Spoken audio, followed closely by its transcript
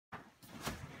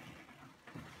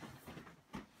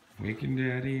Waking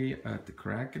Daddy at the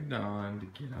crack of dawn to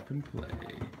get up and play.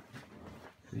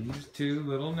 These two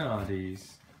little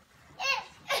naughties.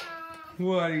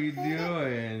 What are you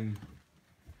doing?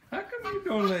 How come you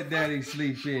don't let Daddy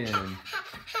sleep in?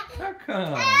 How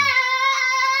come?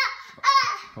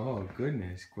 Oh,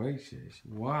 goodness gracious.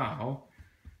 Wow.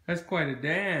 That's quite a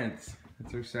dance.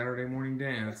 That's her Saturday morning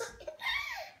dance.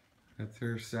 That's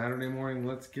her Saturday morning,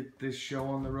 let's get this show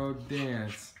on the road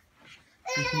dance.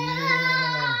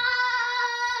 Yeah.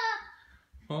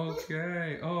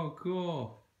 Okay. Oh,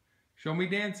 cool. Show me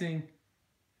dancing.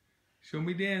 Show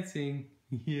me dancing.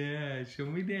 Yeah, show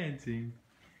me dancing.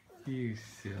 You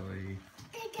silly.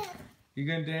 You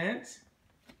gonna dance?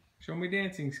 Show me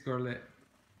dancing, Scarlett.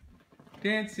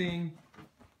 Dancing.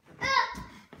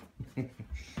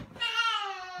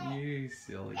 You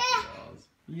silly girls.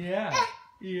 Yeah.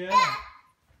 Yeah.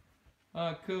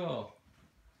 Oh, cool.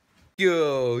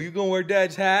 Yo, you gonna wear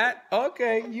Dad's hat?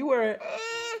 Okay, you wear it.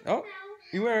 Oh,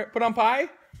 you wear it. Put on pie?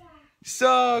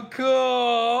 So cool.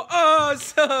 Oh,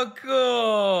 so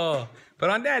cool.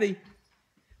 Put on Daddy.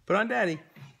 Put on Daddy.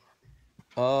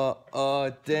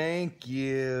 Oh, thank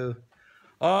you.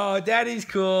 Oh, Daddy's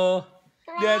cool.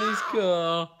 Daddy's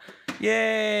cool.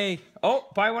 Yay. Oh,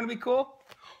 Pie wanna be cool?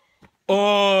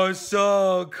 Oh,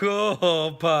 so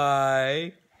cool,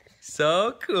 Pie.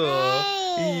 So cool.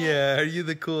 Yeah, are you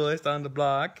the coolest on the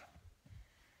block?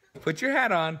 Put your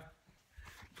hat on.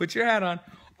 Put your hat on.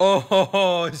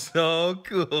 Oh, so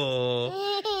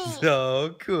cool.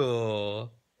 So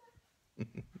cool.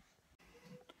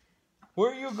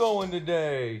 Where are you going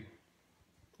today?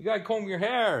 You gotta comb your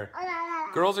hair.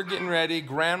 Girls are getting ready.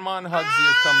 Grandma and Hugsy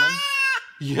are coming.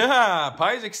 Yeah,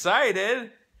 Pie's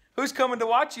excited. Who's coming to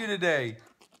watch you today?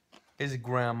 Is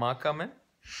Grandma coming?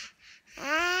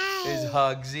 Is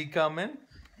Hugsy coming?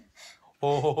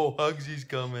 Oh, Hugsy's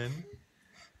coming.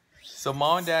 So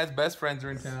Mom and Dad's best friends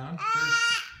are in town.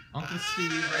 There's Uncle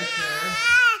Steve right there.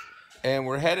 And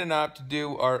we're heading up to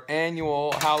do our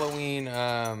annual Halloween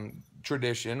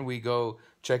tradition. We go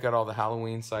check out all the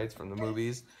Halloween sites from the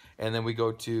movies. And then we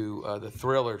go to the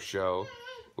Thriller show,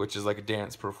 which is like a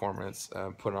dance performance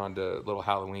put onto little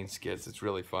Halloween skits. It's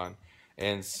really fun.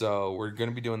 And so we're going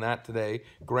to be doing that today.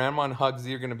 Grandma and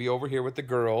Hugsy are going to be over here with the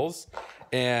girls.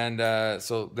 And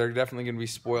so they're definitely going to be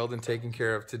spoiled and taken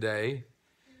care of today.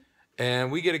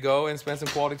 And we get to go and spend some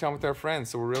quality time with our friends.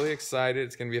 So we're really excited.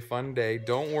 It's going to be a fun day.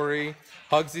 Don't worry.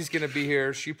 Hugsy's going to be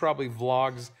here. She probably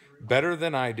vlogs better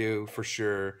than I do, for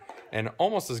sure. And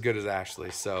almost as good as Ashley.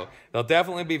 So there'll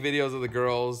definitely be videos of the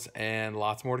girls and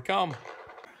lots more to come.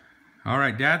 All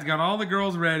right, Dad's got all the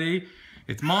girls ready.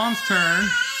 It's Mom's turn.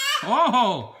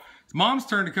 Oh, it's Mom's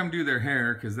turn to come do their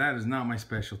hair, because that is not my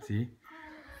specialty.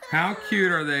 How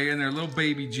cute are they in their little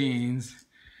baby jeans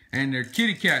and their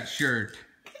kitty cat shirt?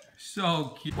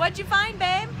 So cute. What'd you find,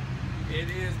 babe? It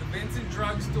is the Vincent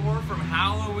Drugstore from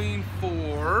Halloween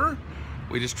 4.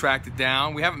 We just tracked it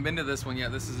down. We haven't been to this one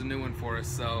yet. This is a new one for us,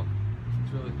 so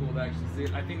it's really cool to actually see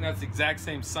it. I think that's the exact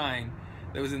same sign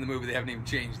that was in the movie. They haven't even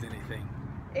changed anything.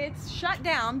 It's shut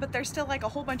down, but there's still like a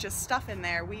whole bunch of stuff in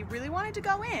there. We really wanted to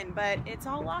go in, but it's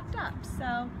all locked up.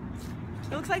 So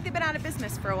it looks like they've been out of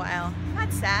business for a while.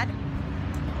 That's sad.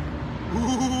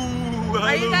 Ooh,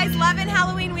 are you guys loving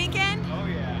Halloween weekend? Oh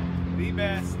yeah, the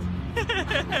best.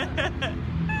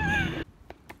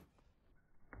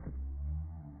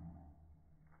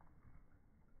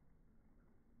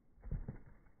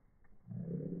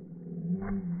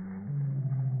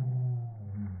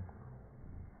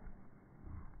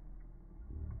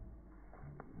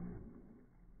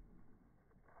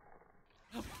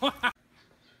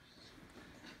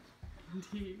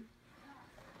 Indeed.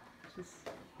 Just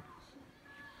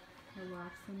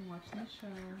relaxing, watching the show.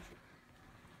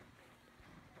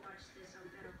 Watch this, I'm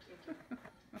gonna kick it.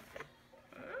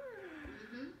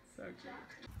 So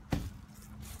cute.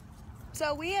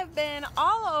 So we have been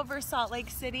all over Salt Lake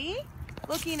City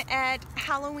looking at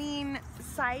Halloween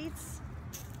sites.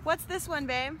 What's this one,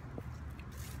 babe?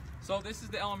 So this is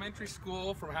the elementary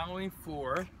school from Halloween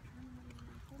 4,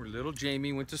 where little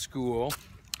Jamie went to school.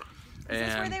 Is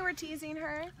this where they were teasing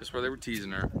her? This is where they were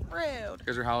teasing her. Rude.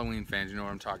 Because they're Halloween fans, you know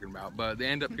what I'm talking about. But they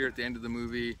end up here at the end of the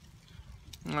movie.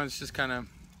 It's just kind of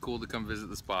cool to come visit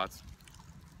the spots.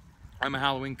 I'm a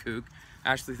Halloween kook.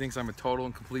 Ashley thinks I'm a total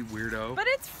and complete weirdo. But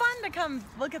it's fun to come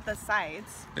look at the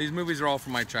sites. These movies are all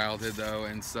from my childhood though,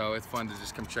 and so it's fun to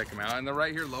just come check them out. And they're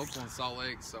right here local in Salt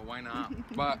Lake, so why not?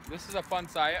 But this is a fun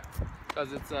site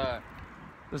because it's the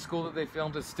school that they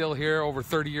filmed is still here over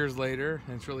 30 years later,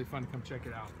 and it's really fun to come check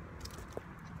it out.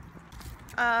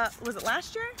 Was it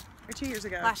last year? Or 2 years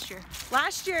ago? Last year.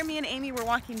 Last year, me and Amy were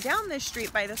walking down this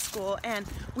street by the school, and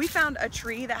we found a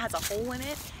tree that has a hole in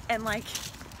it, and like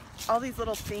all these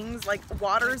little things, like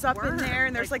water's up in there,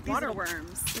 and there's like these water little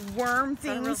worms. worm that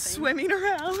a real things thing? swimming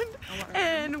around, water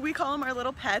and we call them our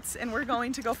little pets, and we're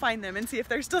going to go find them and see if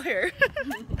they're still here.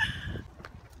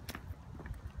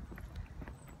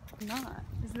 Not.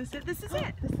 Is this it? This is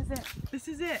it. This is it. This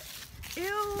is it.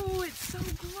 Ew, it's so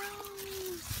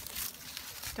gross.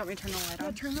 Don't we turn the light Yeah,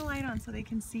 on? turn the light on so they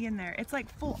can see in there. It's like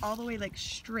full all the way like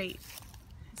straight.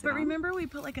 Is it But on? remember we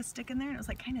put like a stick in there and it was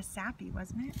like kind of sappy,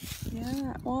 wasn't it?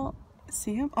 Yeah, well,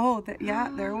 see them? Oh,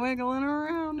 yeah, they're wiggling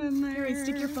around in there. Here,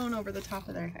 stick your phone over the top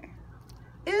of there. Okay.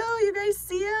 Ew, you guys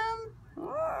see them? Ew.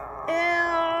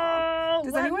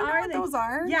 Does what anyone know are what they? those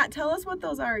are? Yeah, tell us what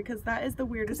those are because that is the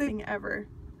weirdest they- thing ever.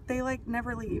 They like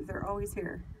never leave. They're always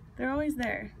here. They're always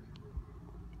there.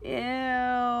 Ew.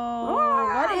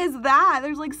 What is that?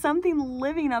 There's like something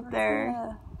living up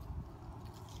there.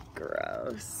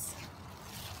 Gross.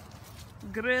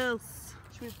 Gross.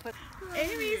 Should we put...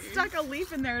 Amy stuck a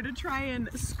leaf in there to try and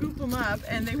scoop them up,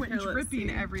 and they went Here, let's dripping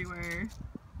see. everywhere.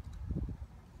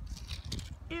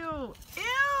 Ew.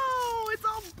 Ew! It's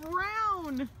all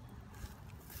brown.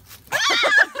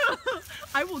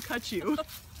 I will cut you.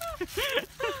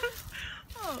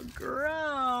 Oh,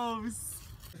 gross.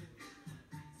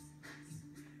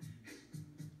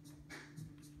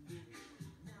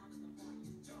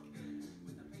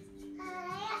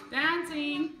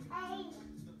 Dancing.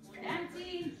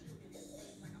 Dancing.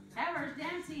 Ever's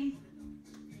dancing.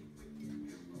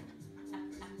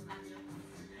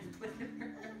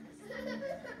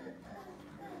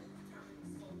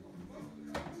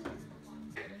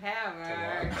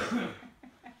 Ever.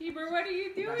 Heber, what are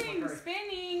you doing?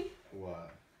 Spinning.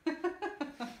 What?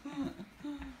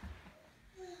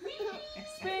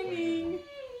 Spinning.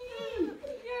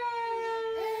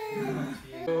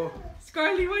 Yay.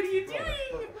 Scarlett, what are you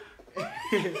doing?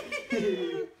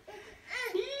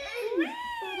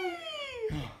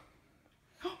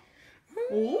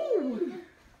 Oh!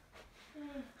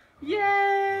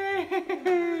 Yay!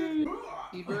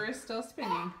 Heber is still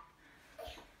spinning.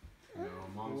 No,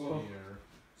 mom's here.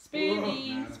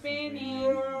 Spinning,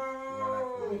 spinning.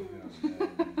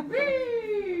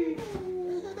 Whee!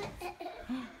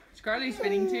 Scarlett's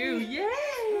spinning too. Yay!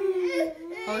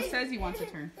 Oh, it says he wants a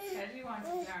turn. Says he wants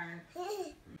a turn.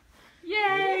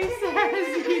 Yay,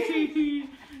 Sassy!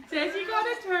 Says he got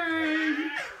a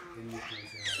turn.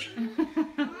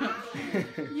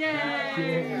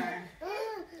 Yay!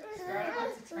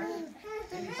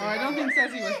 Oh, I don't think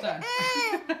Sassy was done.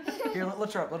 Here,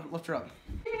 lift her up. Lift her up.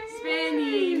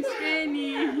 Spinning,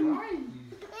 spinning.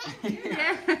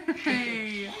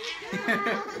 Yay!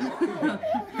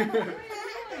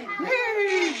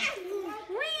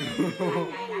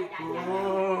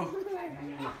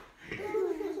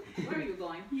 Where are you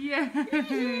going?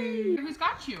 Yay! Who's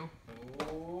got you?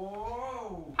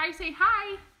 Hi, say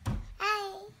hi.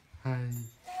 Hi.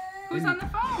 Who's on the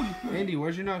phone? Andy,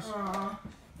 where's your nose?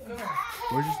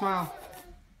 Where's your smile?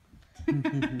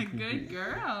 Good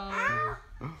girl.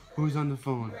 Who's on the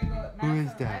phone? Who is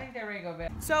I that? think they're ready to go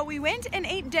bed. So we went and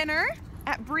ate dinner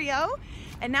at Brio,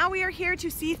 and now we are here to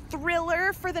see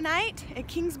Thriller for the night at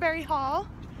Kingsbury Hall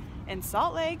in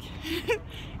Salt Lake.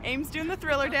 Aim's doing the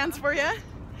Thriller dance for you.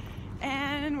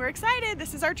 And we're excited.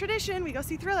 This is our tradition. We go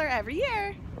see Thriller every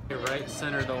year. Right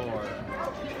center door.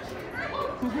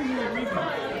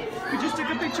 We just took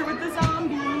a picture with the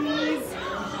zombies.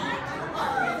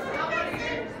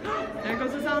 There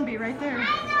goes a zombie right there.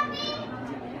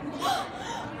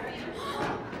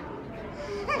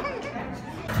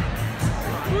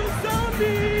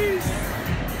 Zombies!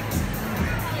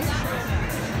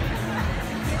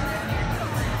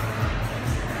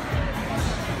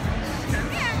 Come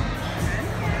here.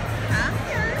 Come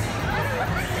here.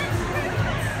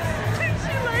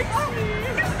 She likes me.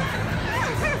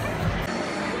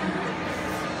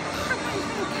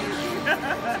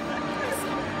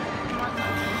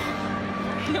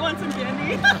 You want some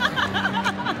candy?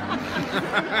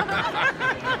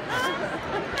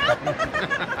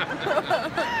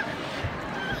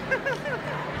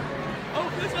 Oh,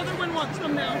 this other one wants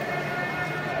some now.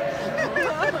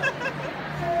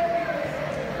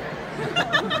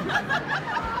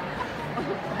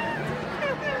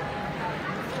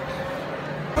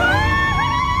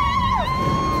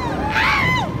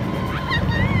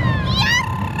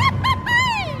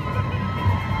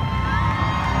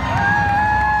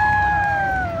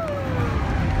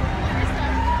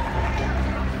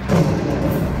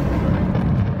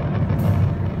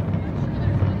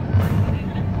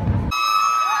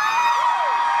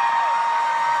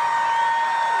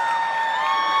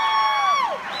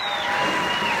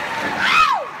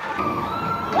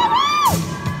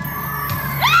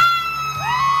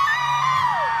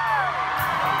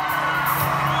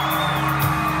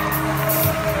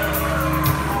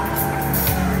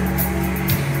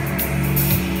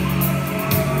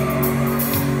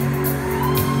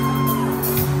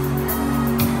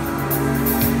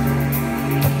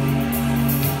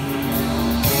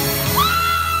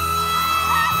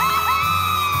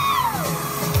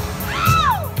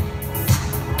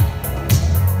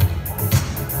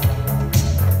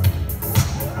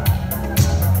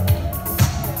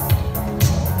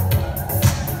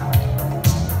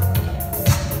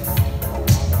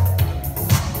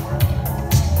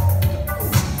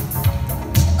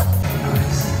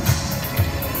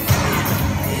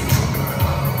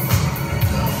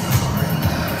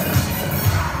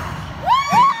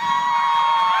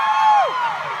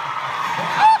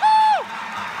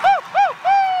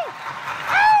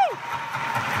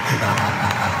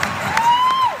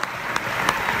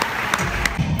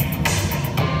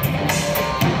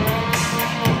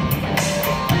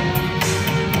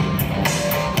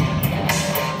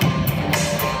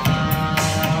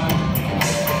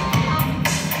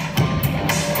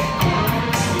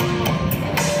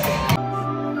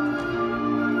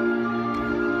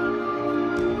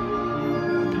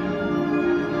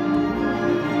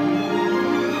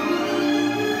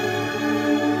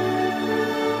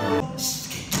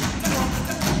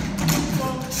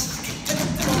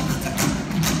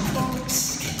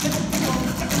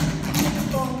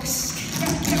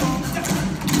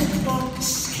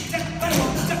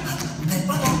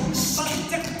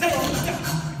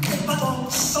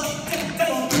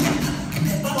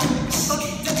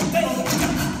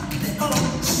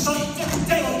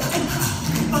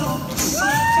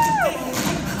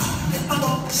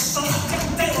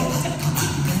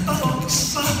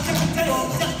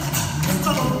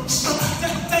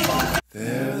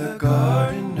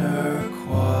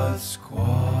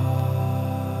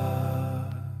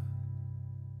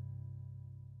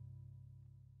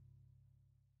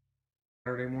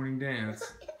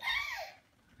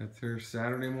 That's her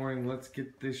Saturday morning. Let's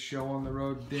get this show on the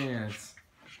road dance.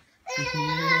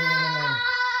 Yeah.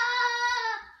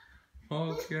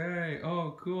 Okay.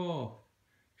 Oh, cool.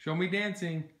 Show me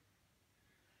dancing.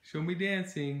 Show me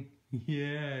dancing.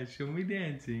 Yeah, show me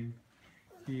dancing.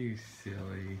 You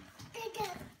silly.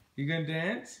 You gonna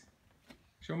dance?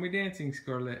 Show me dancing,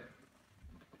 Scarlett.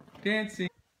 Dancing.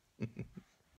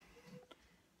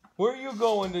 Where are you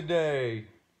going today?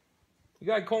 You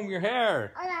gotta comb your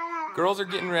hair. Girls are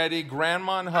getting ready.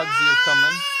 Grandma and Hugsy are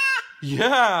coming.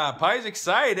 Yeah, Pie's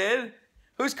excited.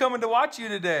 Who's coming to watch you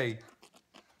today?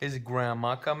 Is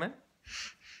Grandma coming?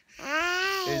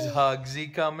 Is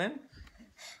Hugsy coming?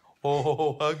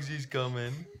 Oh, Hugsy's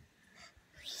coming.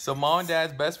 So Mom and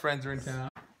Dad's best friends are in town.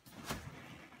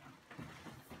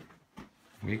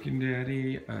 Waking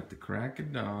Daddy at the crack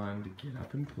of dawn to get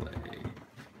up and play.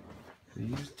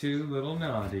 These two little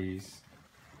naughties.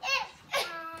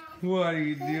 What are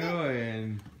you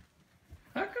doing?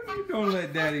 How come you don't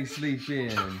let Daddy sleep in?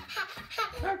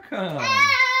 How come?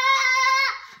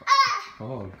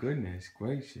 Oh, goodness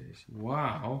gracious.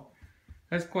 Wow.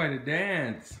 That's quite a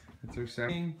dance. That's her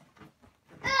second.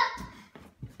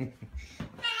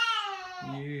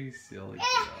 You silly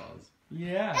girls.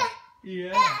 Yeah.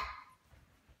 Yeah.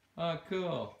 Oh,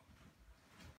 cool.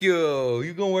 Yo,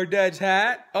 you gonna wear Dad's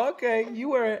hat? Okay, you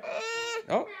wear it.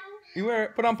 Oh, you wear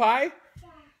it. Put on Pie?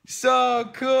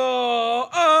 So cool.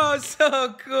 Oh,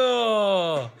 so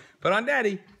cool. Put on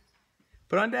Daddy.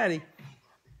 Put on Daddy.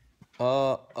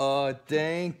 Oh,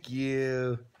 thank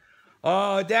you.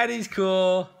 Oh, Daddy's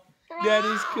cool.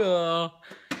 Daddy's cool.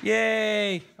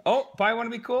 Yay. Oh, Pie wanna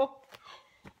be cool?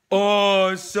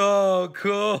 Oh, so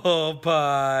cool,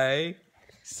 Pie.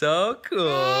 So cool.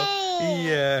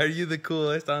 Yeah, are you the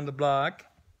coolest on the block?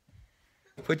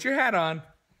 Put your hat on.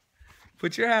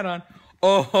 Put your hat on.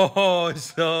 Oh,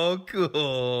 so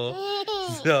cool.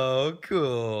 So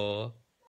cool.